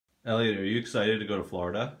Elliot, are you excited to go to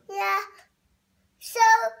Florida? Yeah. So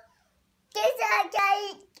this a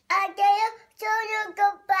day so you go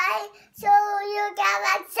by so you gotta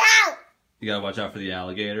watch out. You gotta watch out for the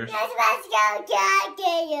alligators. Let's watch out the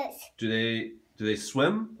alligators. Do they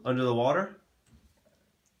swim under the water?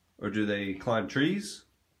 Or do they climb trees?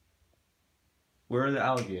 Where are the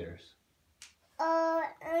alligators?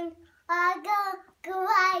 And I go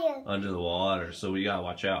higher. Under the water, so we gotta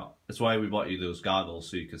watch out. That's why we bought you those goggles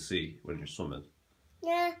so you can see when you're swimming.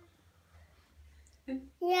 Yeah.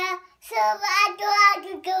 Yeah. So I go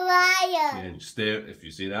higher. And if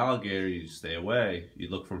you see an alligator, you stay away. You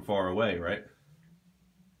look from far away, right?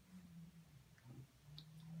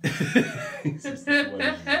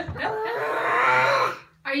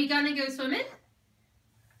 Are you gonna go swimming?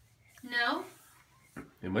 No?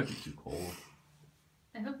 It might be too cold.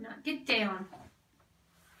 I hope not. Get down.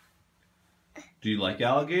 Do you like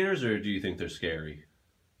alligators or do you think they're scary?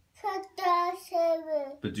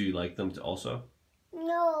 But do you like them also?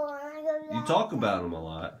 No, I don't like You talk about them a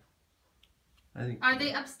lot. I think. Are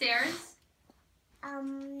they upstairs?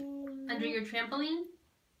 Under Under your trampoline?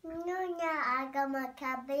 No, I got my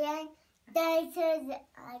cabin. Dinosaurs,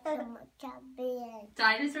 I got my cabin.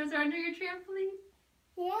 Dinosaurs are under your trampoline?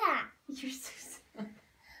 Yeah. You're so sad.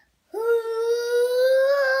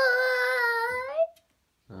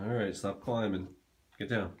 Alright, stop climbing. Get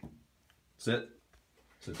down. Sit.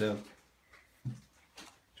 Sit down. Do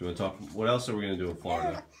you want to talk? What else are we going to do in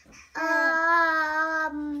Florida?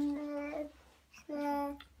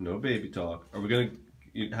 No baby talk. Are we going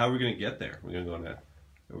to, how are we going to get there? Are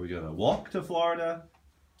we going to walk to Florida?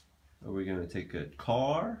 Are we going to take a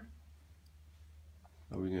car?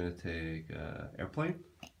 Are we going to take an airplane?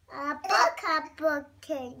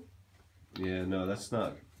 Booking. Yeah, no, that's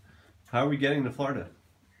not. How are we getting to Florida?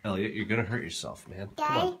 Elliot, you're going to hurt yourself, man.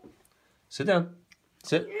 Come on. Sit down.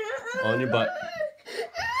 Sit on your butt.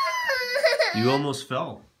 You almost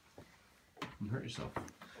fell. You hurt yourself.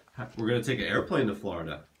 We're going to take an airplane to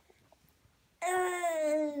Florida.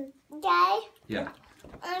 Dad? Yeah.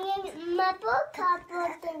 I'm in my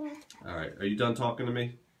booking. All right. Are you done talking to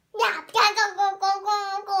me? Yeah. Go.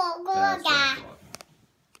 That's what I thought.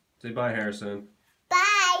 Say bye, Harrison.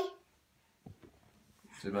 Bye.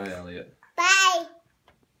 Say bye, Elliot. Bye.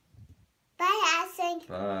 Bye, Harrison.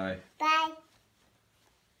 Bye.